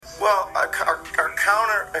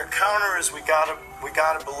counter is we gotta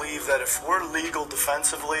believe that if we're legal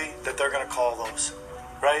defensively, that they're gonna call those,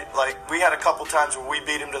 right? Like we had a couple times where we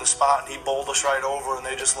beat him to the spot and he bowled us right over, and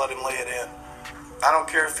they just let him lay it in. I don't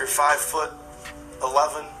care if you're 5'11"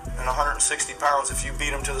 and 160 pounds. If you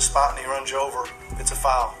beat him to the spot and he runs you over, it's a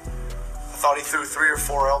foul. I thought he threw 3 or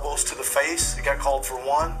 4 elbows to the face. He got called for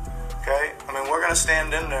 1. Okay, I mean we're gonna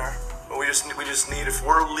stand in there, but we just need, if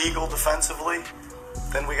we're legal defensively,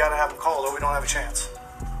 then we gotta have him called, or we don't have a chance.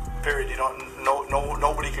 Period.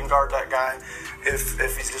 Nobody can guard that guy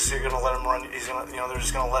if he's just, you're gonna let him run. He's gonna, they're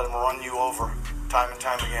just gonna let him run you over time and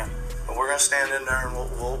time again. But we're gonna stand in there and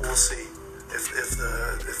we'll see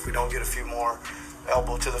if we don't get a few more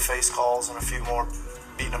elbow to the face calls and a few more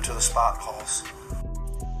beating him to the spot calls.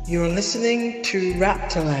 You're listening to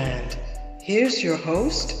Raptorland. Here's your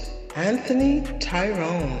host, Anthony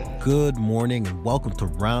Tyrone. Good morning and welcome to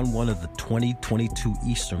round 1 of the 2022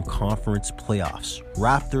 Eastern Conference Playoffs.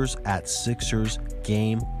 Raptors at Sixers,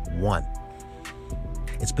 game 1.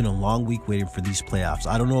 It's been a long week waiting for these playoffs.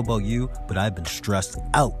 I don't know about you, but I've been stressed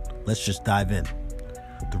out. Let's just dive in.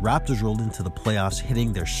 The Raptors rolled into the playoffs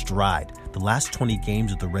hitting their stride. The last 20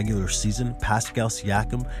 games of the regular season, Pascal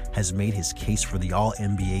Siakam has made his case for the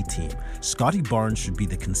All-NBA team. Scotty Barnes should be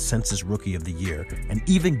the consensus Rookie of the Year, and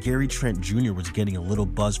even Gary Trent Jr. was getting a little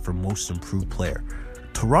buzz for Most Improved Player.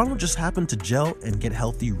 Toronto just happened to gel and get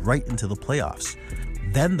healthy right into the playoffs.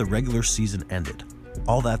 Then the regular season ended.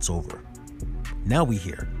 All that's over. Now we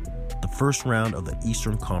hear the first round of the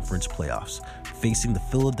Eastern Conference Playoffs, facing the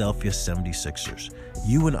Philadelphia 76ers.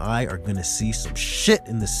 You and I are going to see some shit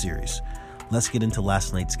in this series. Let's get into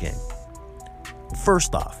last night's game.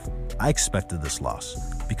 First off, I expected this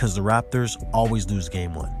loss because the Raptors always lose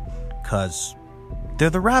game 1 because they're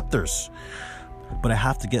the Raptors. But I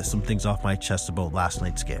have to get some things off my chest about last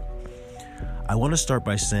night's game. I want to start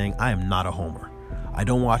by saying I am not a homer. I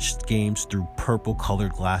don't watch games through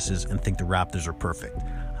purple-colored glasses and think the Raptors are perfect.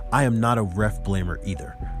 I am not a ref blamer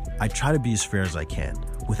either. I try to be as fair as I can,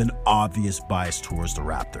 with an obvious bias towards the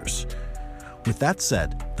Raptors. With that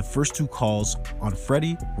said, the first 2 calls on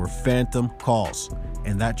Freddie were phantom calls,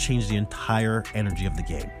 and that changed the entire energy of the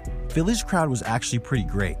game. Philly's crowd was actually pretty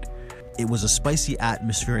great. It was a spicy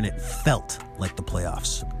atmosphere and it felt like the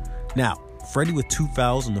playoffs. Now, Freddie with 2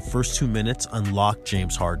 fouls in the first 2 minutes unlocked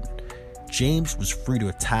James Harden. James was free to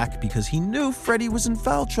attack because he knew Freddie was in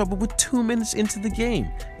foul trouble with 2 minutes into the game.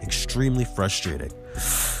 Extremely frustrating.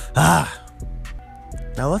 Now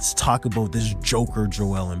let's talk about this joker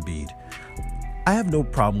Joel Embiid. I have no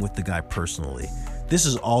problem with the guy personally. This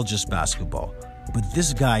is all just basketball. But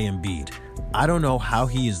this guy Embiid, I don't know how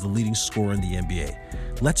he is the leading scorer in the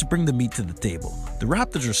NBA. Let's bring the meat to the table. The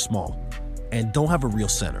Raptors are small and don't have a real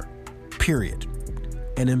center. Period.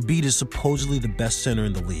 And Embiid is supposedly the best center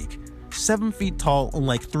in the league. 7 feet tall and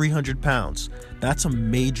like 300 pounds. That's a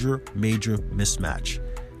major mismatch.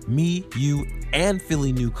 Me, you, and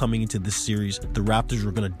Philly knew coming into this series the Raptors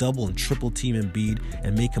were going to double and triple team Embiid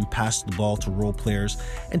and make him pass the ball to role players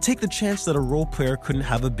and take the chance that a role player couldn't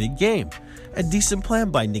have a big game. A decent plan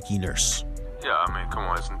by Nicky Nurse. Yeah, I mean, come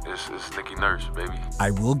on, it's Nicky Nurse, baby.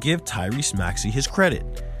 I will give Tyrese Maxey his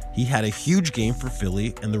credit. He had a huge game for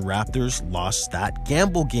Philly and the Raptors lost that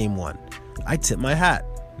gamble game 1. I tip my hat.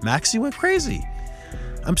 Maxey went crazy.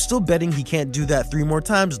 I'm still betting he can't do that 3 more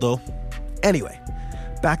times though. Anyway,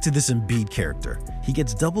 back to this Embiid character. He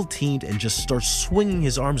gets double teamed and just starts swinging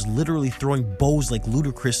his arms, literally throwing bows like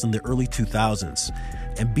Ludacris in the early 2000s.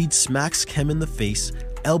 Embiid smacks Kem in the face,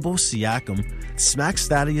 elbows Siakam, smacks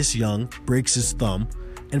Thaddeus Young, breaks his thumb,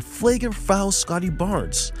 and flagrant fouls Scotty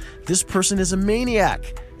Barnes. This person is a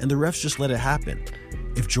maniac, and the refs just let it happen.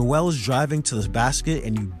 If Joel is driving to the basket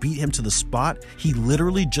and you beat him to the spot, he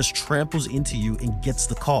literally just tramples into you and gets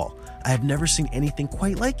the call. I have never seen anything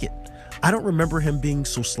quite like it. I don't remember him being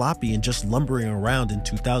so sloppy and just lumbering around in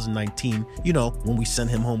 2019, when we sent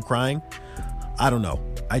him home crying. I don't know.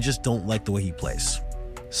 I just don't like the way he plays.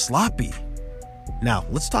 Sloppy. Now,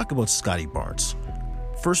 let's talk about Scotty Barnes.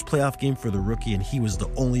 First playoff game for the rookie, and he was the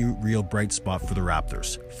only real bright spot for the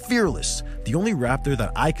Raptors. Fearless, the only Raptor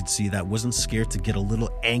that I could see that wasn't scared to get a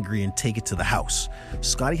little angry and take it to the house.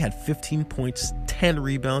 Scotty had 15 points, 10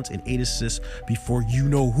 rebounds, and 8 assists before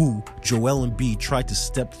you-know-who, Joel Embiid, tried to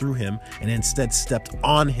step through him and instead stepped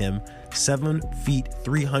on him. 7 feet,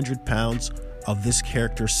 300 pounds of this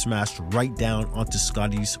character smashed right down onto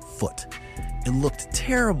Scotty's foot. It looked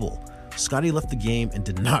terrible. Scotty left the game and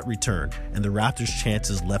did not return, and the Raptors'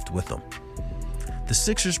 chances left with them. The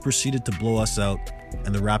Sixers proceeded to blow us out,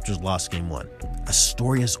 and the Raptors lost game 1. A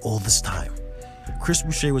story as old as time. Chris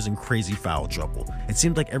Boucher was in crazy foul trouble. It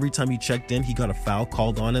seemed like every time he checked in, he got a foul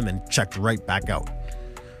called on him and checked right back out.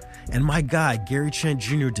 And my guy, Gary Trent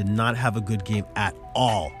Jr. did not have a good game at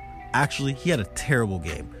all. Actually, he had a terrible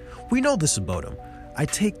game. We know this about him. I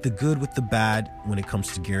take the good with the bad when it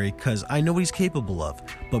comes to Gary because I know what he's capable of.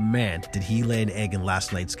 But man, did he lay an egg in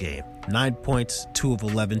last night's game. 9 points, 2 of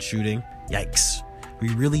 11 shooting. Yikes. We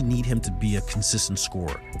really need him to be a consistent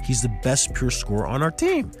scorer. He's the best pure scorer on our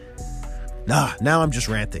team. Now I'm just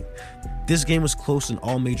ranting. This game was close in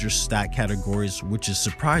all major stat categories, which is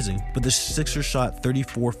surprising, but the Sixers shot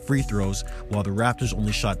 34 free throws while the Raptors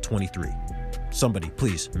only shot 23. Somebody,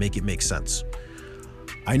 please, make it make sense.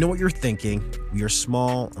 I know what you're thinking. We are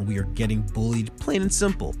small and we are getting bullied, plain and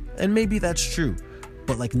simple. And maybe that's true.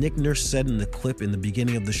 But like Nick Nurse said in the clip in the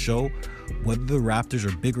beginning of the show, whether the Raptors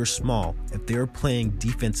are big or small, if they are playing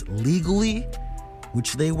defense legally,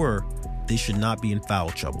 which they were, they should not be in foul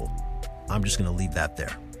trouble. I'm just going to leave that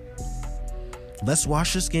there. Let's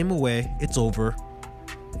wash this game away. It's over.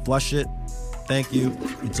 Flush it. Thank you.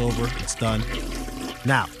 It's over. It's done.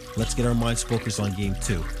 Now, let's get our minds focused on game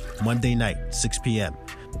 2. Monday night, 6 p.m.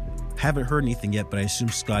 Haven't heard anything yet, but I assume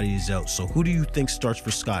Scotty is out. So who do you think starts for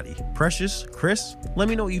Scotty? Precious? Chris? Let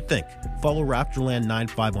me know what you think. Follow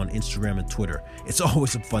Raptorland95 on Instagram and Twitter. It's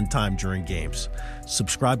always a fun time during games.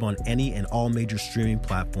 Subscribe on any and all major streaming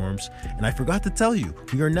platforms. And I forgot to tell you,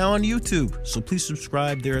 we are now on YouTube, so please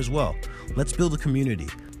subscribe there as well. Let's build a community.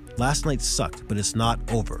 Last night sucked, but it's not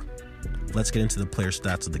over. Let's get into the player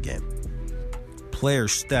stats of the game. Player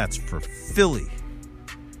stats for Philly.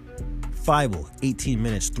 Feibel, 18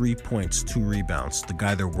 minutes, 3 points, 2 rebounds. The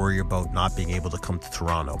guy they're worried about not being able to come to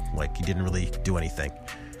Toronto. Like, he didn't really do anything.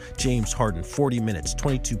 James Harden, 40 minutes,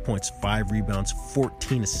 22 points, 5 rebounds,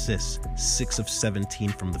 14 assists, 6 of 17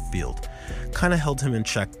 from the field. Kind of held him in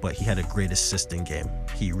check, but he had a great assisting game.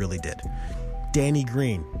 He really did. Danny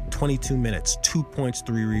Green, 22 minutes, 2 points,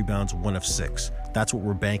 3 rebounds, 1 of 6. That's what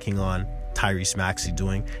we're banking on Tyrese Maxey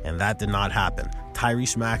doing, and that did not happen.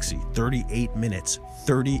 Tyrese Maxey, 38 minutes,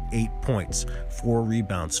 38 points, 4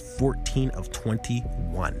 rebounds, 14 of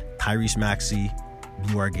 21. Tyrese Maxey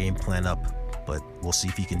blew our game plan up, but we'll see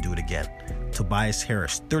if he can do it again. Tobias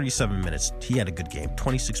Harris, 37 minutes. He had a good game.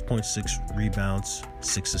 26.6 rebounds,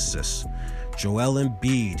 6 assists. Joel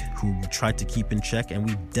Embiid, who we tried to keep in check, and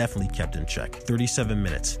we definitely kept in check. 37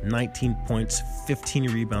 minutes, 19 points,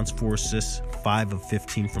 15 rebounds, 4 assists, 5 of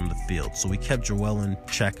 15 from the field. So we kept Joel in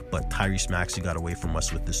check, but Tyrese Maxey got away from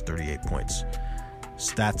us with this 38 points.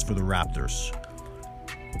 Stats for the Raptors.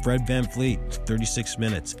 Fred VanVleet, 36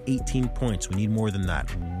 minutes, 18 points. We need more than that.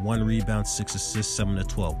 1 rebound, 6 assists, 7 to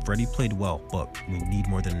 12. Freddie played well, but we need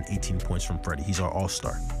more than 18 points from Freddie. He's our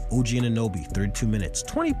all-star. OG Anunoby, 32 minutes,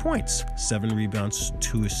 20 points, 7 rebounds,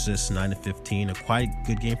 2 assists, 9 to 15. A quite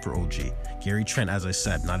good game for OG. Gary Trent, as I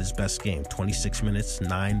said, not his best game. 26 minutes,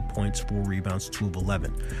 9 points, 4 rebounds, 2 of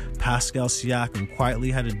 11. Pascal Siakam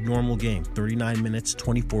quietly had a normal game. 39 minutes,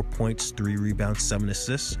 24 points, 3 rebounds, 7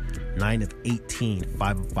 assists, 9 of 18,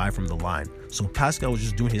 5 of 5 from the line. So Pascal was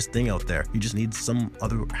just doing his thing out there. He just needs some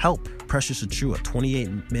other help. Precious Achiuwa,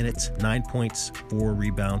 28 minutes, 9 points, 4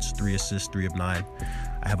 rebounds, 3 assists, 3 of 9.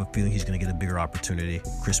 I have a feeling he's going to get a bigger opportunity.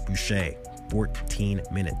 Chris Boucher, 14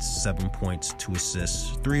 minutes, 7 points, 2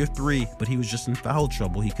 assists, 3 of 3, but he was just in foul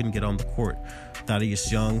trouble. He couldn't get on the court.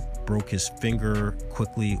 Thaddeus Young broke his finger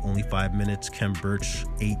quickly, only 5 minutes. Kem Birch,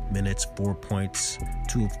 8 minutes, 4 points,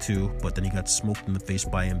 2 of 2, but then he got smoked in the face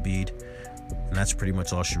by Embiid. And that's pretty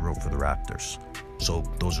much all she wrote for the Raptors. So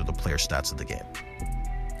those are the player stats of the game.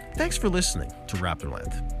 Thanks for listening to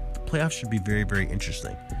Raptorland. The playoffs should be very, very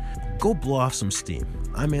interesting. Go blow off some steam.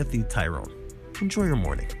 I'm Anthony Tyrone. Enjoy your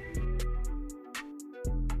morning.